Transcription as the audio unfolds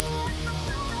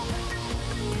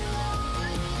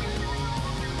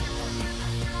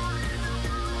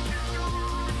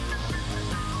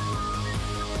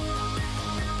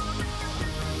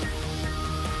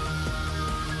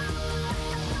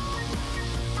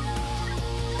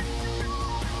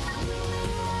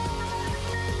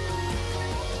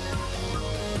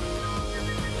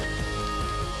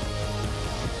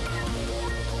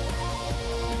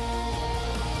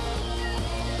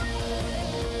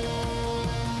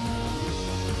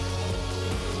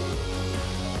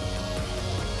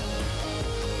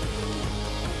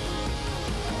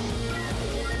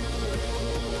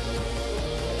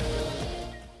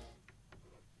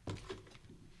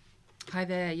Hi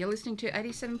there, you're listening to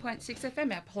 87.6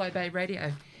 FM at Apollo Bay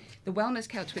Radio, the Wellness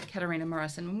Couch with Katarina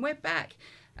Morrison, and we're back.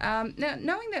 Now,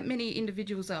 knowing that many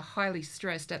individuals are highly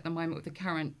stressed at the moment with the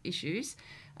current issues,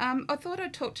 I thought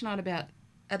I'd talk tonight about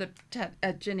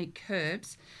Adaptogenic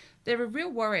herbs. They're a real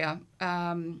warrior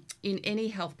in any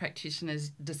health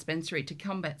practitioner's dispensary to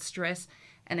combat stress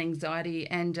and anxiety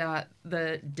and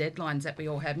the deadlines that we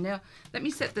all have. Now, let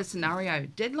me set the scenario.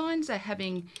 Deadlines are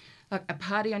having like a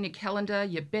party on your calendar,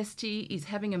 your bestie is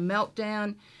having a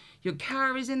meltdown, your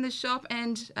car is in the shop,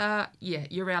 and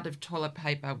you're out of toilet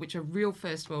paper, which are real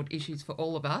first world issues for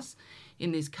all of us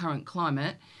in this current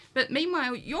climate. But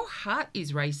meanwhile, your heart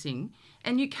is racing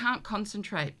and you can't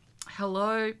concentrate.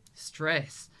 Hello,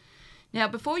 stress. Now,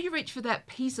 before you reach for that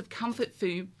piece of comfort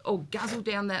food or guzzle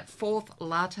down that fourth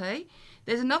latte,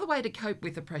 there's another way to cope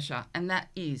with the pressure, and that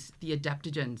is the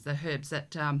adaptogens, the herbs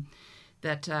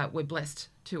that were blessed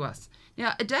to us.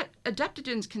 Now,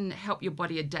 adaptogens can help your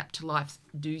body adapt to life's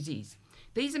doozies.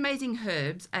 These amazing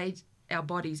herbs aid our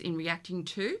bodies in reacting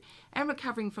to and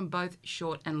recovering from both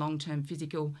short and long-term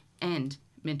physical and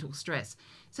mental stress.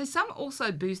 So some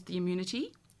also boost the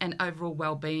immunity and overall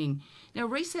well-being. Now,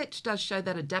 research does show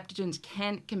that adaptogens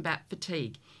can combat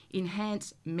fatigue,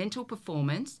 enhance mental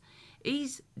performance,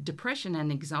 ease depression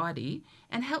and anxiety,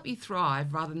 and help you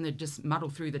thrive rather than just muddle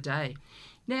through the day.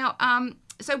 Now,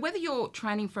 so whether you're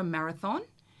training for a marathon,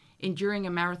 enduring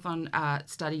a marathon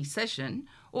study session,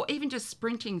 or even just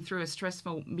sprinting through a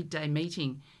stressful midday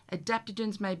meeting,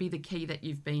 adaptogens may be the key that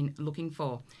you've been looking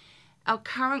for. Our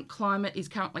current climate is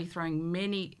currently throwing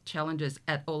many challenges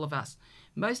at all of us.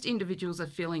 Most individuals are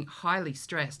feeling highly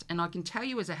stressed, and I can tell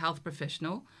you as a health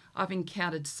professional, I've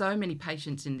encountered so many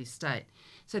patients in this state.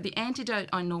 So the antidote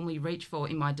I normally reach for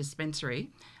in my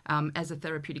dispensary as a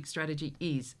therapeutic strategy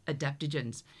is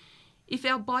adaptogens. If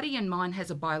our body and mind has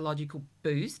a biological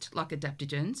boost, like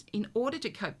adaptogens, in order to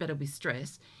cope better with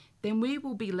stress, then we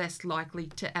will be less likely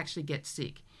to actually get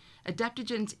sick.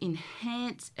 Adaptogens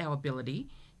enhance our ability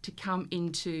to come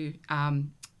into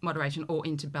moderation or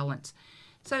into balance.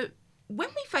 So when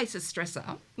we face a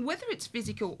stressor, whether it's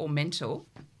physical or mental,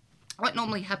 what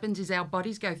normally happens is our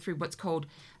bodies go through what's called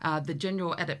the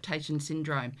general adaptation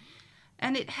syndrome.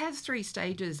 And it has three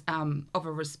stages of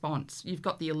a response. You've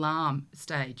got the alarm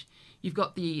stage, you've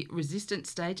got the resistance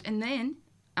stage, and then,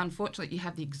 unfortunately, you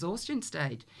have the exhaustion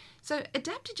stage. So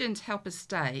adaptogens help us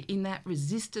stay in that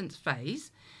resistance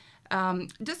phase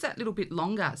just that little bit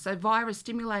longer. So via a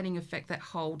stimulating effect that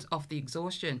holds off the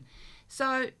exhaustion.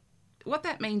 So what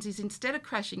that means is instead of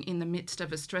crashing in the midst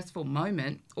of a stressful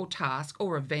moment or task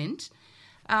or event,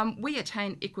 we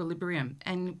attain equilibrium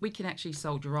and we can actually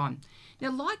soldier on.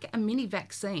 Now, like a mini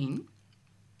vaccine,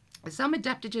 some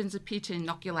adaptogens appear to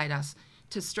inoculate us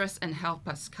to stress and help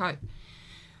us cope.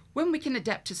 When we can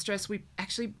adapt to stress, we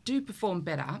actually do perform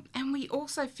better, and we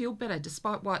also feel better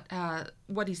despite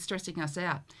what is stressing us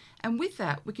out. And with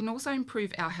that, we can also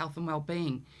improve our health and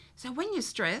well-being. So when you're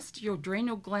stressed, your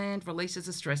adrenal gland releases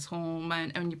a stress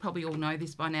hormone, and you probably all know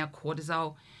this by now,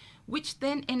 cortisol, which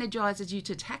then energizes you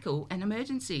to tackle an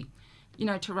emergency,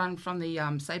 to run from the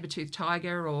saber-toothed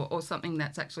tiger or something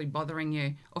that's actually bothering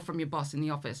you, or from your boss in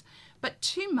the office. But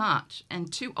too much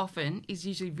and too often is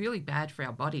usually really bad for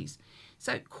our bodies.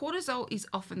 So cortisol is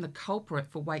often the culprit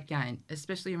for weight gain,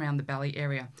 especially around the belly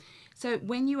area. So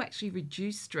when you actually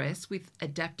reduce stress with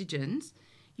adaptogens,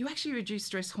 you actually reduce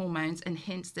stress hormones and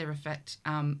hence their effect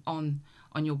on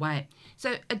your weight.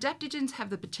 So adaptogens have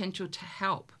the potential to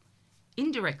help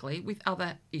indirectly with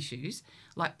other issues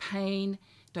like pain,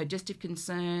 digestive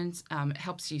concerns, it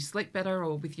helps you sleep better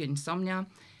or with your insomnia,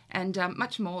 and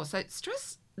much more. So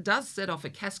stress does set off a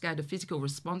cascade of physical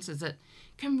responses that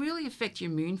can really affect your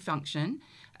immune function.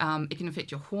 It can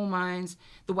affect your hormones,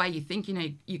 the way you think,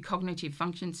 your cognitive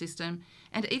function system,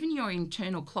 and even your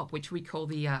internal clock, which we call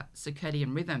the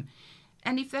circadian rhythm.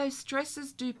 And if those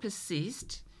stresses do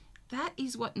persist, that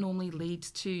is what normally leads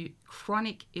to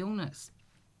chronic illness.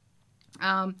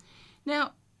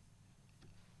 Now,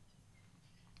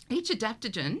 each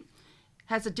adaptogen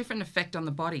has a different effect on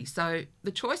the body. So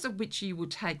the choice of which you will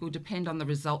take will depend on the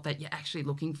result that you're actually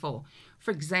looking for.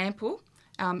 For example,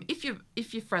 if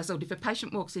you're frazzled, if a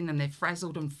patient walks in and they're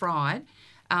frazzled and fried,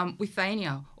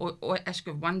 withania or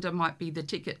ashwagandha might be the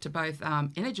ticket to both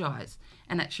energize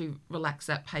and actually relax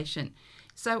that patient.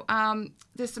 So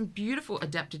there's some beautiful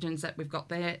adaptogens that we've got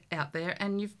out there,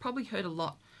 and you've probably heard a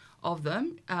lot of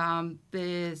them.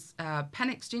 There's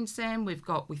Panax ginseng, we've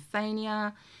got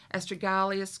withania,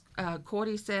 astragalus,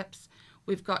 cordyceps,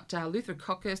 we've got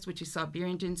Leucococcus, which is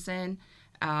Siberian ginseng,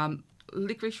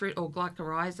 licorice root or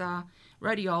glycyrrhiza,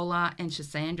 rhodiola, and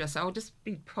schisandra. So I'll just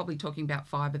be probably talking about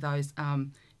 5 of those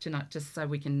tonight, just so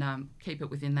we can keep it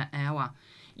within that hour.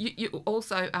 You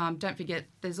also, don't forget,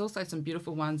 there's also some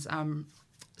beautiful ones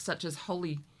such as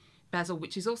holy basil,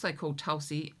 which is also called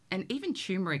tulsi, and even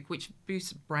turmeric, which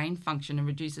boosts brain function and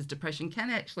reduces depression, can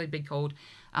actually be called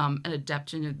an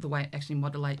adaptogen, the way it actually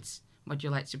modulates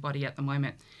your body at the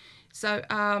moment. So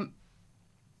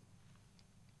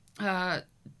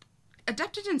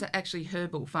adaptogens are actually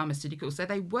herbal pharmaceuticals, so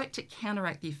they work to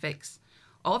counteract the effects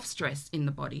of stress in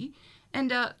the body.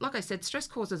 And like I said, stress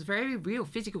causes very real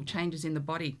physical changes in the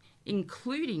body,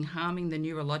 including harming the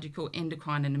neurological,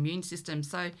 endocrine and immune system.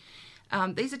 So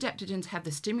these adaptogens have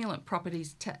the stimulant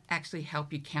properties to actually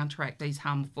help you counteract these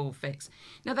harmful effects.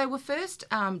 Now, they were first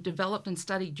developed and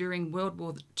studied during World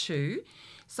War II.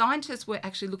 Scientists were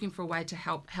actually looking for a way to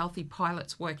help healthy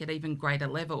pilots work at even greater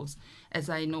levels, as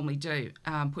they normally do,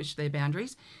 push their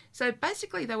boundaries. So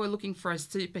basically, they were looking for a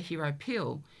superhero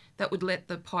pill that would let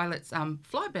the pilots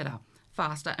fly better,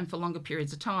 faster and for longer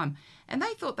periods of time. And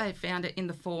they thought they found it in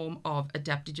the form of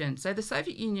adaptogens. So the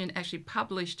Soviet Union actually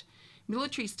published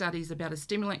military studies about a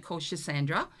stimulant called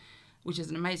schisandra, which is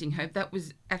an amazing herb that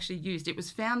was actually used. It was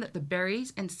found that the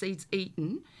berries and seeds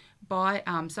eaten by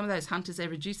some of those hunters, they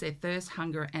reduced their thirst,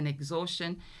 hunger and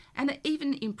exhaustion, and it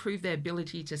even improved their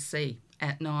ability to see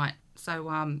at night. So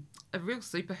a real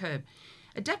super herb.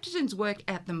 Adaptogens work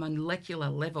at the molecular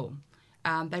level.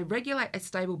 They regulate a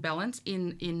stable balance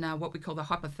in what we call the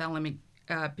hypothalamic,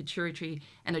 pituitary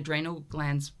and adrenal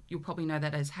glands. You'll probably know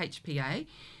that as HPA.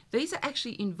 These are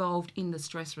actually involved in the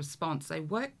stress response. They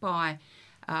work by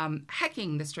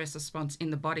hacking the stress response in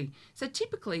the body. So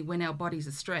typically when our bodies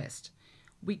are stressed,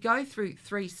 we go through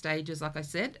 3 stages, like I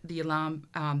said, the alarm,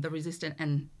 the resistant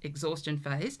and exhaustion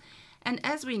phase. And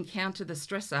as we encounter the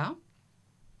stressor,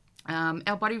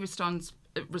 our body responds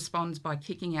by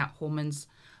kicking out hormones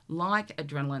like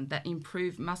adrenaline that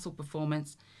improve muscle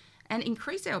performance and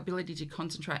increase our ability to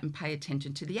concentrate and pay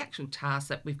attention to the actual task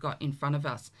that we've got in front of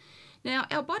us. Now,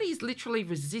 our body is literally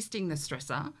resisting the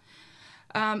stressor,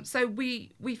 so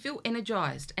we feel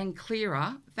energised and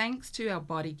clearer thanks to our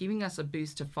body giving us a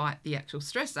boost to fight the actual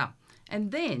stressor.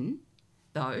 And then,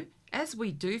 though, as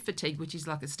we do fatigue, which is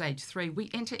like a stage 3, we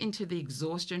enter into the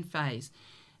exhaustion phase.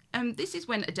 And this is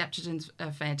when adaptogens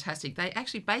are fantastic. They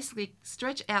actually basically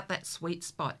stretch out that sweet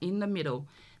spot in the middle,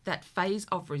 that phase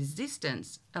of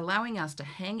resistance, allowing us to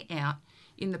hang out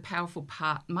in the powerful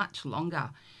part much longer.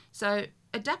 So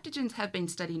adaptogens have been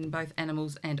studied in both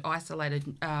animals and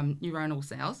isolated neuronal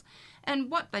cells.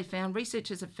 And what they found,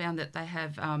 researchers have found that they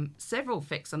have several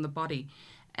effects on the body.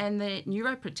 And they're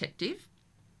neuroprotective,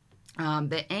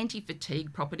 they're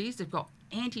anti-fatigue properties, they've got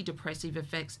antidepressive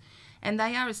effects, and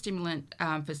they are a stimulant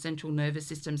for central nervous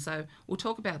system. So we'll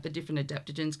talk about the different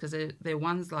adaptogens because they're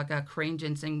ones like Korean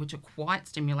ginseng, which are quite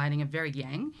stimulating and very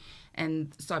yang,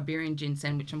 and Siberian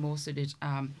ginseng, which are more suited,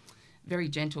 very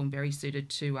gentle and very suited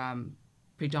to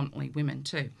predominantly women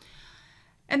too.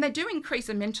 And they do increase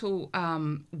a mental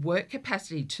work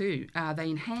capacity too. They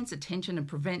enhance attention and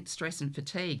prevent stress and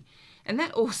fatigue. And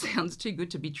that all sounds too good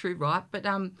to be true, right? But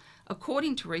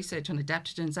according to research on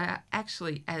adaptogens, they are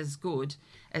actually as good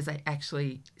as they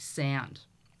actually sound.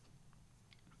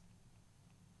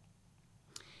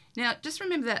 Now, just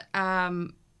remember that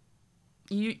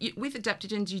with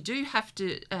adaptogens, you do have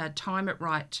to time it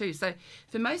right too. So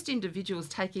for most individuals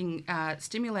taking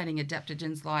stimulating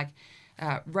adaptogens like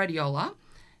rhodiola,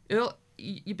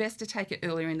 you're best to take it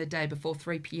earlier in the day before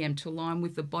 3 p.m. to align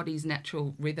with the body's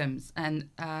natural rhythms. And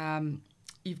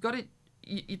you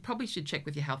probably should check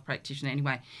with your health practitioner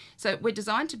anyway. So we're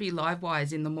designed to be live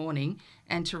wires in the morning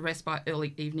and to rest by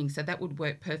early evening. So that would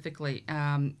work perfectly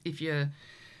if you're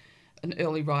an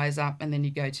early riser and then you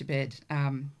go to bed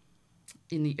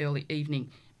in the early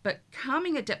evening. But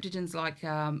calming adaptogens like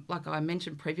I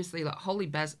mentioned previously, like holy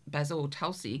basil or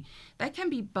tulsi, they can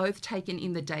be both taken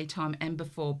in the daytime and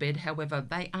before bed. However,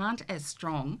 they aren't as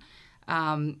strong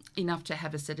enough to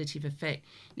have a sedative effect.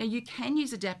 Now, you can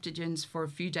use adaptogens for a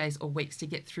few days or weeks to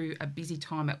get through a busy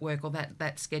time at work or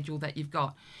that schedule that you've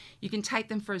got. You can take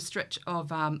them for a stretch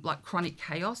of like chronic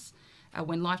chaos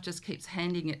when life just keeps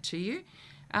handing it to you.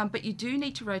 But you do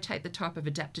need to rotate the type of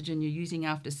adaptogen you're using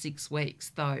after 6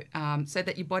 weeks, though, so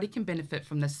that your body can benefit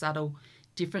from the subtle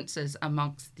differences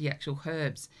amongst the actual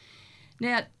herbs.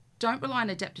 Now, don't rely on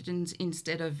adaptogens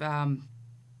instead of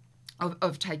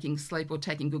taking sleep or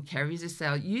taking good care of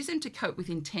yourself. Use them to cope with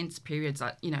intense periods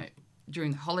like,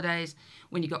 during the holidays,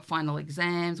 when you've got final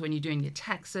exams, when you're doing your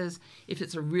taxes, if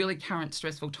it's a really current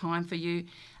stressful time for you,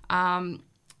 and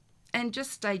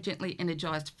just stay gently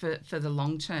energised for the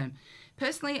long term.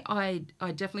 Personally, I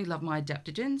definitely love my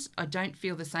adaptogens. I don't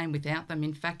feel the same without them.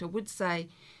 In fact, I would say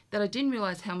that I didn't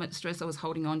realise how much stress I was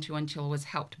holding on to until I was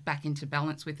helped back into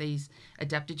balance with these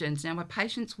adaptogens. Now, my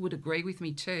patients would agree with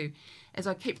me too, as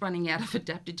I keep running out of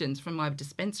adaptogens from my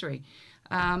dispensary.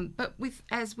 But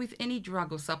as with any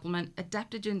drug or supplement,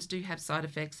 adaptogens do have side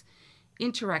effects,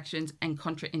 interactions and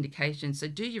contraindications. So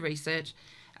do your research,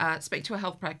 speak to a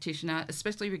health practitioner,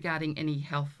 especially regarding any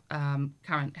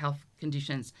current health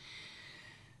conditions.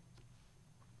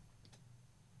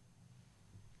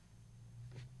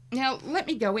 Now, let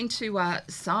me go into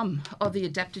some of the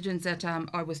adaptogens that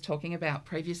I was talking about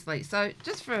previously. So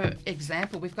just for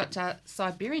example, we've got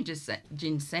Siberian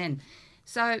ginseng.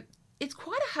 So it's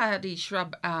quite a hardy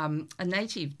shrub, a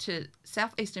native to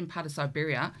southeastern part of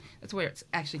Siberia. That's where it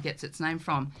actually gets its name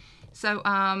from. So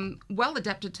well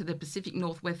adapted to the Pacific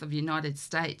Northwest of the United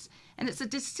States. And it's a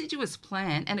deciduous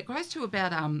plant, and it grows to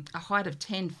about a height of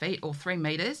 10 feet or 3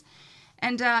 metres.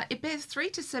 And it bears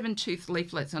 3 to 7 toothed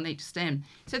leaflets on each stem.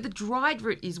 So the dried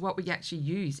root is what we actually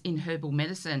use in herbal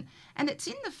medicine. And it's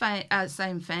in the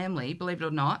same family, believe it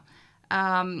or not,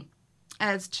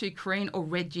 as to Korean or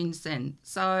red ginseng.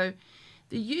 So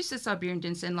the use of Siberian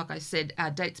ginseng, like I said,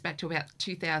 dates back to about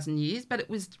 2,000 years, but it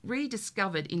was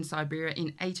rediscovered in Siberia in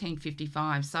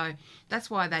 1855. So that's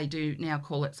why they do now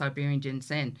call it Siberian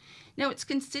ginseng. Now, it's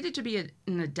considered to be an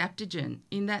adaptogen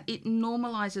in that it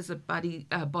normalises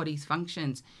the body's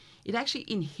functions. It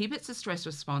actually inhibits the stress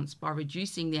response by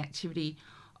reducing the activity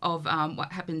of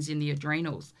what happens in the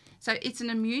adrenals. So it's an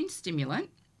immune stimulant,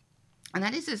 and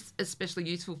that is especially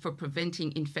useful for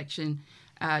preventing infection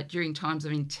during times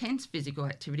of intense physical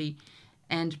activity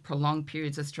and prolonged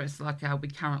periods of stress like we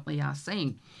currently are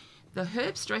seeing. The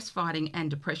herb stress fighting and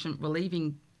depression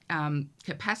relieving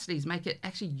capacities make it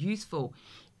actually useful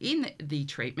in the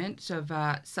treatment of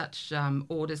such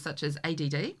orders such as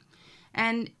ADD.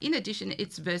 And in addition,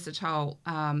 it's versatile.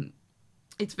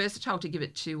 It's versatile to give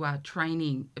it to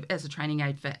training as a training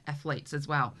aid for athletes as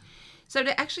well. So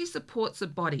it actually supports the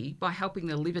body by helping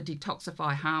the liver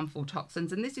detoxify harmful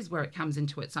toxins, and this is where it comes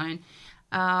into its own.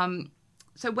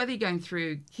 So whether you're going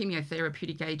through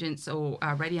chemotherapeutic agents or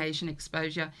radiation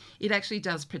exposure, it actually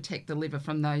does protect the liver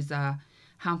from those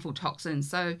harmful toxins.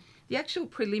 So the actual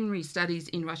preliminary studies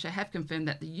in Russia have confirmed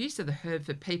that the use of the herb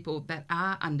for people that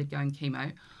are undergoing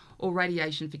chemo or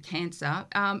radiation for cancer,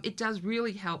 it does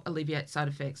really help alleviate side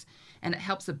effects, and it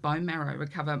helps the bone marrow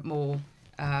recover more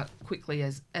quickly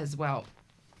as well.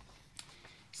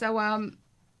 So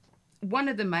one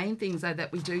of the main things though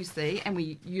that we do see and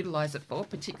we utilise it for,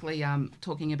 particularly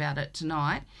talking about it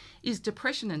tonight, is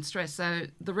depression and stress. So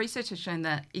the research has shown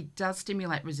that it does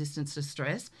stimulate resistance to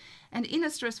stress, and in a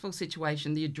stressful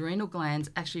situation the adrenal glands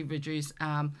actually reduce,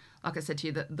 like I said to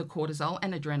you, the cortisol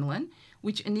and adrenaline,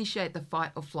 which initiate the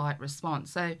fight or flight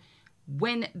response. So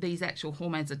when these actual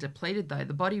hormones are depleted, though,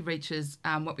 the body reaches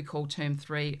what we call term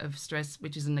 3 of stress,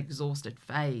 which is an exhausted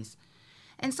phase.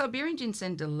 And Siberian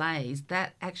ginseng delays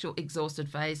that actual exhausted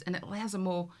phase, and it allows a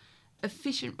more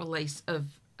efficient release of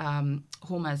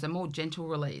hormones, a more gentle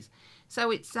release.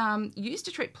 So it's used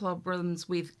to treat problems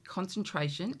with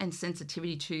concentration and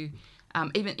sensitivity to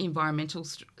even environmental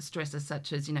stresses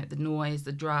such as, the noise,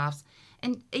 the drafts,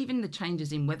 and even the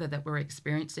changes in weather that we're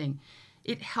experiencing.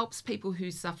 It helps people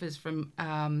who suffer from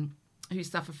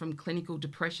clinical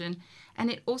depression,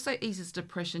 and it also eases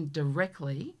depression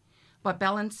directly by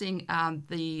balancing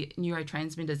the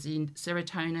neurotransmitters in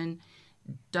serotonin,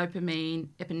 dopamine,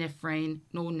 epinephrine,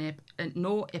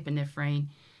 norepinephrine,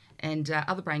 and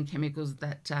other brain chemicals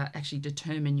that actually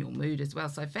determine your mood as well.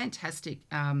 So fantastic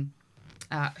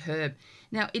herb.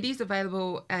 Now, it is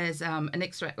available as an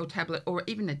extract or tablet or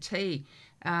even a tea.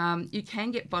 You can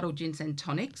get bottled ginseng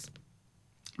tonics,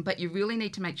 but you really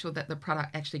need to make sure that the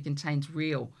product actually contains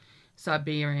real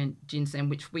Siberian ginseng,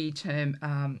 which we term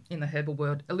in the herbal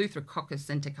world Eleutherococcus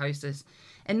senticosus,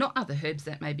 and not other herbs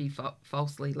that may be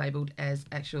falsely labelled as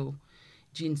actual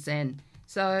ginseng.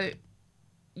 So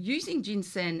using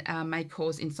ginseng may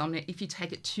cause insomnia if you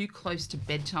take it too close to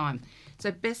bedtime.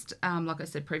 So best, like I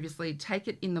said previously, take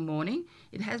it in the morning.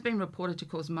 It has been reported to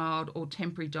cause mild or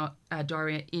temporary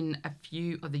diarrhea in a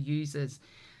few of the users.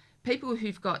 People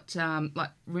who've got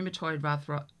like rheumatoid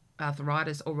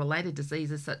arthritis or related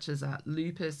diseases such as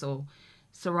lupus or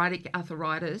psoriatic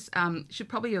arthritis should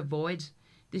probably avoid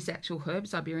this actual herb,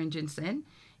 Siberian ginseng.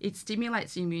 It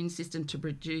stimulates the immune system to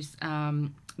produce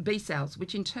B cells,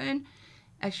 which in turn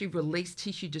actually release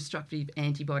tissue destructive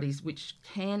antibodies, which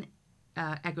can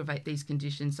aggravate these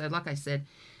conditions. So like I said,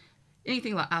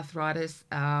 anything like arthritis,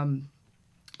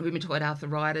 rheumatoid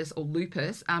arthritis or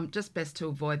lupus, just best to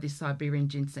avoid this Siberian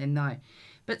ginseng though.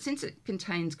 But since it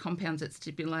contains compounds that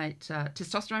stimulate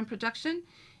testosterone production,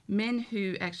 Men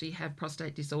who actually have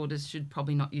prostate disorders should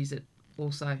probably not use it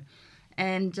also.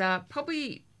 And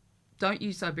probably don't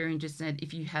use Siberian ginseng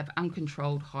if you have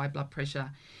uncontrolled high blood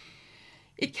pressure.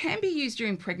 It can be used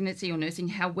during pregnancy or nursing.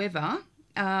 However,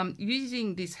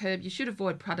 using this herb, you should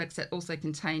avoid products that also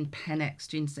contain Panax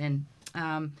ginseng.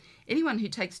 Anyone who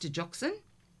takes digoxin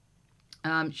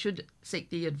should seek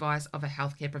the advice of a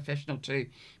healthcare professional too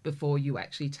before you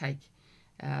actually take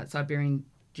Siberian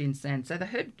ginseng. So the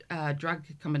herb drug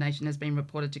combination has been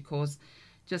reported to cause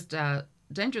just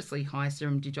dangerously high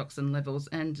serum digoxin levels,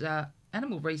 and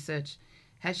animal research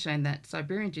has shown that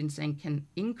Siberian ginseng can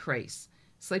increase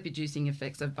sleep-inducing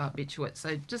effects of barbiturates.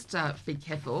 So just be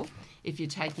careful if you're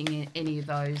taking any of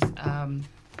those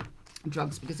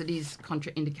drugs, because it is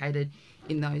contraindicated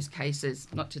in those cases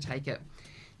not to take it.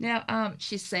 Now,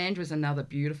 Schisandra is another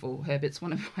beautiful herb. It's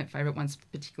one of my favourite ones,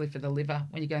 particularly for the liver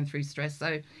when you're going through stress.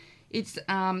 So it's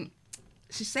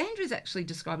Schisandra is actually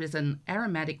described as an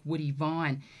aromatic woody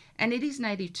vine, and it is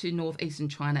native to northeastern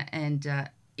China and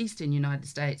eastern United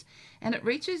States, and it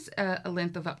reaches a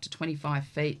length of up to 25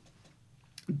 feet,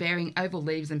 bearing oval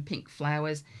leaves and pink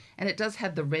flowers, and it does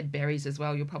have the red berries as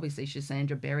well. You'll probably see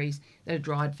Schisandra berries that are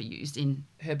dried for use in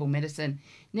herbal medicine.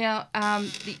 Now,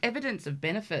 the evidence of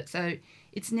benefit. So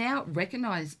it's now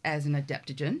recognised as an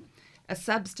adaptogen, a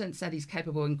substance that is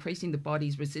capable of increasing the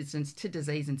body's resistance to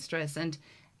disease and stress, and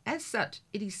as such,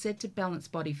 it is said to balance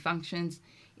body functions,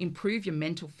 improve your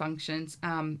mental functions.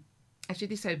 Actually,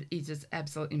 this herb is just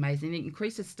absolutely amazing. It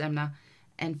increases stamina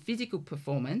and physical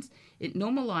performance. It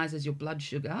normalises your blood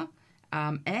sugar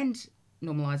and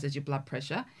normalises your blood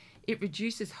pressure. It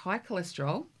reduces high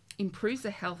cholesterol, improves the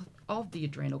health of the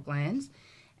adrenal glands,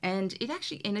 and it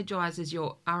actually energises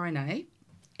your RNA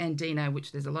and DNA,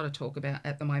 which there's a lot of talk about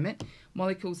at the moment,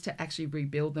 molecules to actually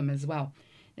rebuild them as well.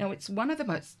 Now, it's one of the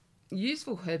most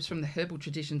useful herbs from the herbal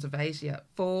traditions of Asia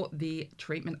for the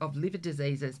treatment of liver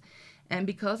diseases. And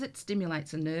because it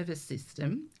stimulates the nervous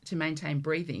system to maintain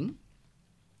breathing,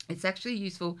 it's actually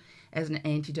useful as an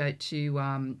antidote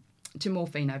to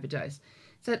morphine overdose.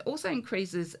 So it also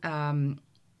increases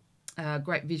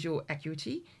great visual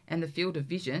acuity and the field of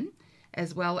vision,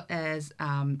 as well as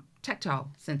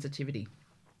tactile sensitivity.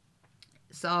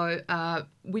 So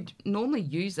we'd normally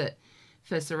use it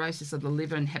for cirrhosis of the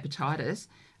liver and hepatitis.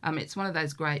 It's one of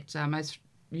those great, most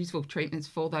useful treatments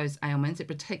for those ailments. It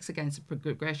protects against the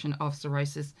progression of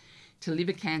cirrhosis to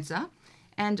liver cancer,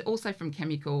 and also from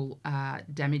chemical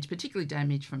damage, particularly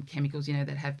damage from chemicals, that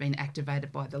have been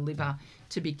activated by the liver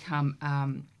to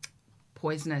become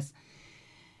poisonous.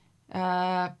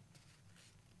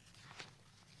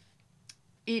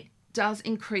 It does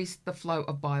increase the flow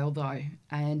of bile, though,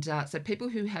 and so people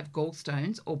who have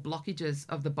gallstones or blockages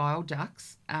of the bile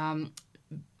ducts,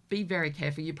 be very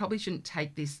careful. You probably shouldn't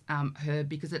take this herb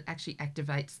because it actually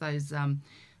activates those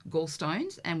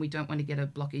gallstones, and we don't want to get a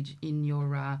blockage in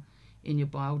your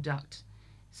bile duct.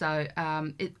 So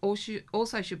it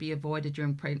also should be avoided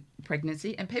during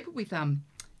pregnancy, and people with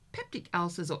peptic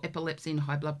ulcers or epilepsy and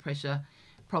high blood pressure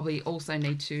probably also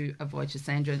need to avoid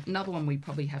Schisandra. Another one we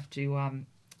probably have to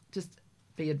just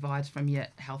be advised from your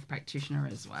health practitioner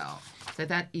as well. So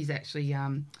that is actually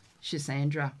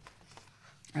Schisandra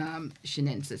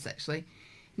chinensis, actually.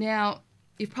 Now,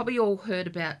 you've probably all heard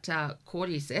about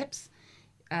cordyceps.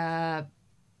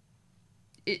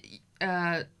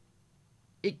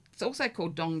 It's also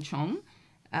called dongchong,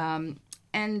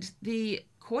 and the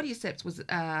cordyceps was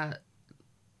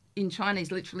in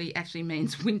Chinese literally actually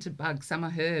means winter bug, summer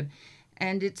herb,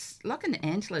 and it's like an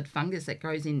antlered fungus that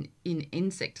grows in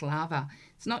insect larvae.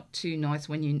 It's not too nice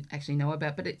when you actually know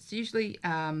about, but it's usually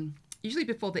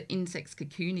before the insect's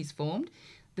cocoon is formed.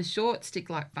 The short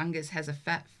stick-like fungus has a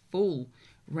fat, full,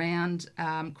 round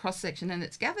cross-section, and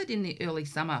it's gathered in the early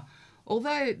summer.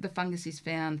 Although the fungus is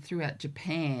found throughout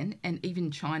Japan and even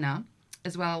China,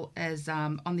 as well as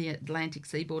on the Atlantic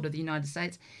seaboard of the United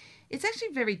States, it's actually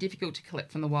very difficult to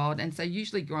collect from the wild, and so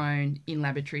usually grown in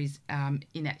laboratories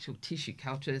in actual tissue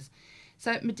cultures.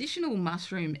 So medicinal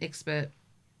mushroom expert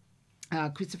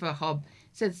Christopher Hobb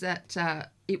says that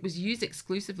it was used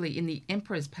exclusively in the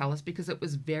Emperor's Palace because it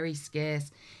was very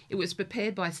scarce. It was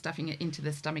prepared by stuffing it into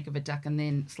the stomach of a duck and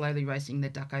then slowly roasting the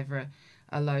duck over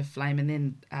a low flame, and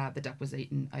then the duck was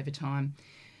eaten over time.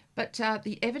 But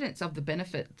the evidence of the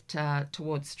benefit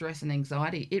towards stress and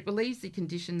anxiety, it relieves the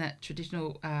condition that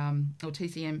traditional or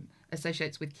TCM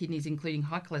associates with kidneys, including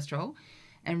high cholesterol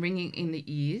and ringing in the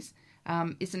ears.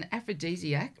 It's an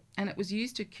aphrodisiac, and it was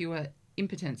used to cure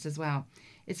impotence as well.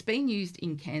 It's been used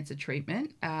in cancer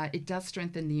treatment. It does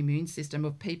strengthen the immune system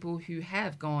of people who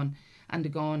have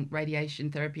undergone radiation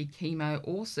therapy, chemo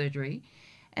or surgery.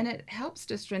 and it helps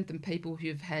to strengthen people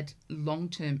who've had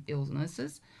long-term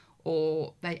illnesses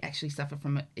or they actually suffer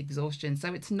from exhaustion.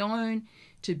 So it's known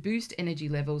to boost energy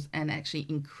levels and actually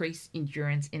increase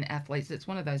endurance in athletes. It's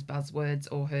one of those buzzwords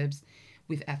or herbs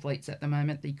with athletes at the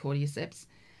moment, the cordyceps.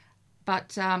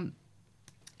 But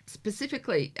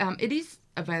specifically, it is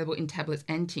available in tablets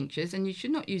and tinctures, and you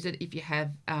should not use it if you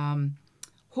have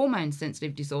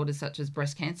hormone-sensitive disorders such as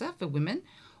breast cancer for women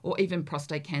or even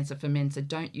prostate cancer for men, so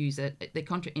don't use it. They're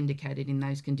contraindicated in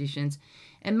those conditions.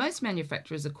 And most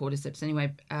manufacturers of cordyceps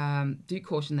anyway do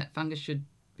caution that fungus should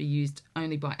be used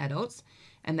only by adults,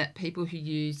 and that people who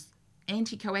use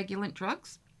anticoagulant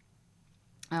drugs,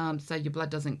 so your blood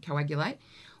doesn't coagulate,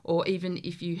 or even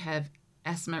if you have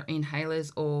asthma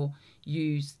inhalers or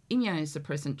use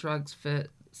immunosuppressant drugs for,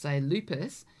 say,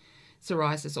 lupus,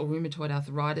 psoriasis or rheumatoid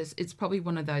arthritis, it's probably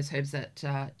one of those herbs that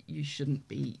you shouldn't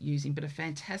be using, but a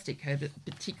fantastic herb,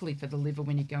 particularly for the liver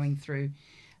when you're going through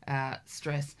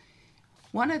stress.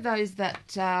 One of the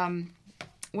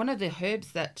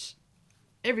herbs that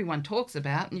everyone talks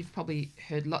about, and you've probably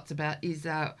heard lots about, is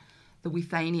the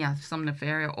Withania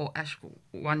somniferia or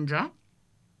ashwagandha.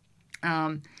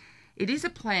 It is a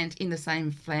plant in the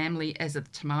same family as a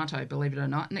tomato, believe it or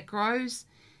not, and it grows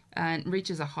and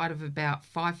reaches a height of about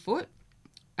 5 foot,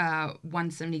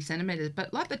 170 centimetres.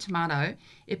 But like the tomato,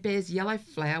 it bears yellow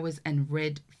flowers and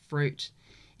red fruit.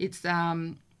 It's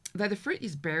though the fruit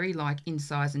is berry-like in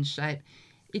size and shape,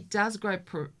 it does grow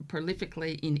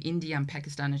prolifically in India and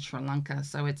Pakistan and Sri Lanka.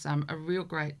 So it's a real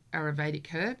great Ayurvedic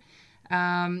herb.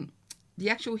 The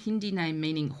actual Hindi name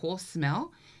meaning horse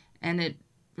smell, and it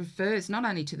refers not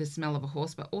only to the smell of a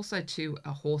horse, but also to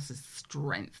a horse's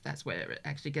strength. That's where it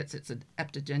actually gets its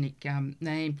adaptogenic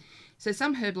name. So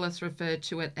some herbalists refer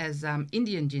to it as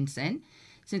Indian ginseng,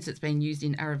 since it's been used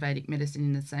in Ayurvedic medicine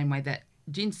in the same way that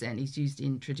ginseng is used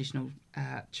in traditional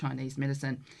Chinese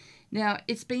medicine. Now,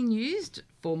 it's been used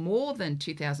for more than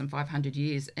 2,500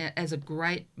 years as a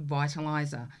great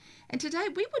vitalizer. And today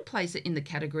we would place it in the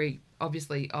category,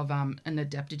 obviously, of an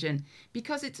adaptogen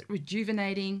because it's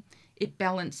rejuvenating, it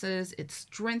balances, it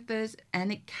strengthens,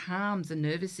 and it calms the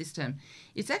nervous system.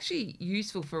 It's actually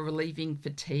useful for relieving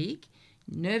fatigue,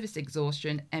 nervous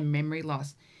exhaustion, and memory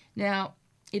loss. Now,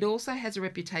 it also has a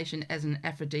reputation as an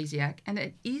aphrodisiac, and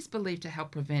it is believed to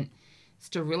help prevent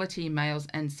sterility in males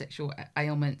and sexual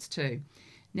ailments too.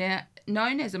 Now,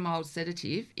 known as a mild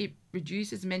sedative, it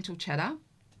reduces mental chatter,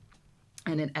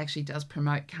 and it actually does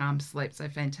promote calm sleep. So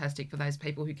fantastic for those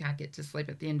people who can't get to sleep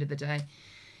at the end of the day.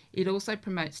 It also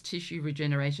promotes tissue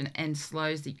regeneration and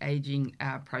slows the aging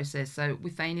process. So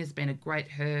Withania has been a great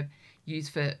herb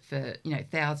used for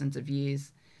thousands of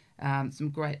years. Some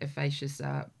great efficacious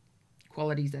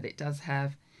qualities that it does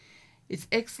have. It's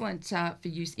excellent for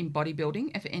use in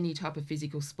bodybuilding and for any type of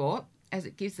physical sport, as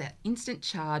it gives that instant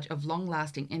charge of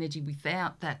long-lasting energy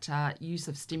without that use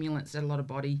of stimulants that a lot of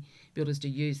bodybuilders do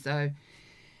use. So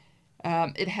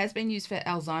it has been used for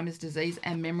Alzheimer's disease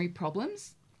and memory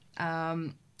problems.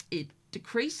 It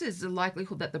decreases the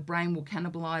likelihood that the brain will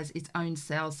cannibalize its own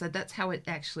cells. So that's how it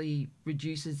actually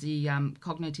reduces the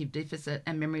cognitive deficit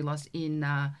and memory loss in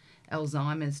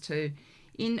Alzheimer's too.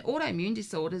 In autoimmune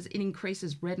disorders, it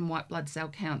increases red and white blood cell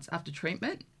counts after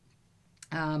treatment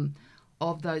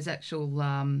of those actual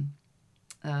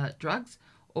drugs,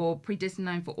 or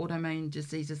predestined for autoimmune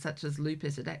diseases such as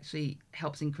lupus. It actually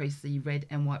helps increase the red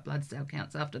and white blood cell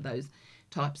counts after those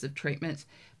types of treatments.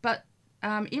 But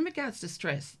in regards to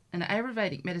stress, and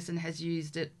Ayurvedic medicine has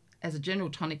used it as a general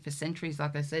tonic for centuries,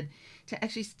 like I said, to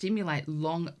actually stimulate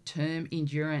long-term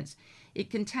endurance. It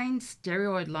contains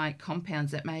steroid-like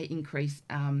compounds that may increase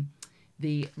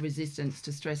the resistance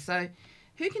to stress. So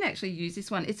who can actually use this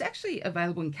one? It's actually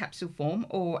available in capsule form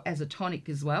or as a tonic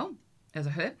as well, as a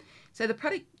herb. So the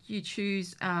product you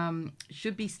choose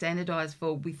should be standardized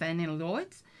for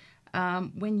withanialoids.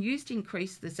 When used to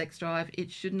increase the sex drive,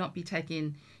 it should not be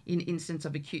taken in instance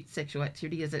of acute sexual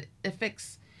activity, as it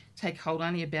effects take hold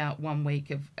only about 1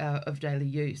 week of daily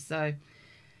use. So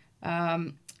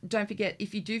don't forget,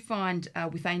 if you do find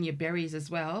Withania berries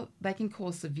as well, they can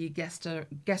cause severe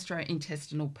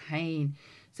gastrointestinal pain.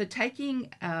 So taking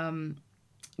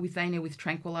Withania with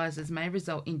tranquilizers may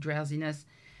result in drowsiness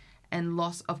and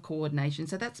loss of coordination.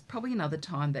 So that's probably another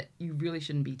time that you really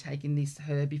shouldn't be taking this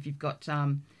herb if you've got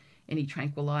any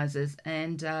tranquilizers.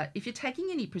 And if you're taking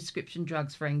any prescription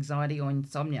drugs for anxiety or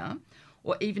insomnia,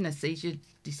 or even a seizure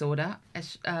disorder,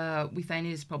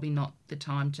 Withania is probably not the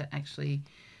time to actually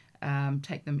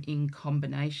take them in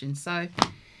combination. So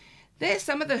there's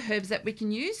some of the herbs that we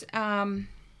can use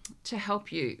to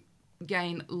help you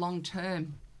gain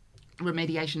long-term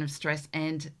remediation of stress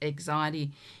and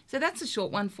anxiety. So that's a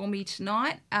short one for me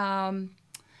tonight.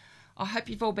 I hope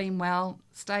you've all been well.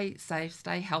 Stay safe,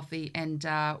 stay healthy, and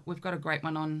we've got a great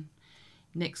one on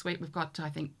next week. We've got, I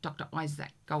think, Dr.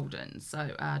 Isaac Golden,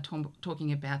 so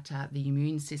talking about the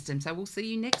immune system. So we'll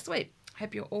see you next week.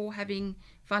 Hope you're all having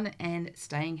fun and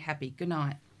staying happy. Good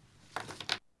night.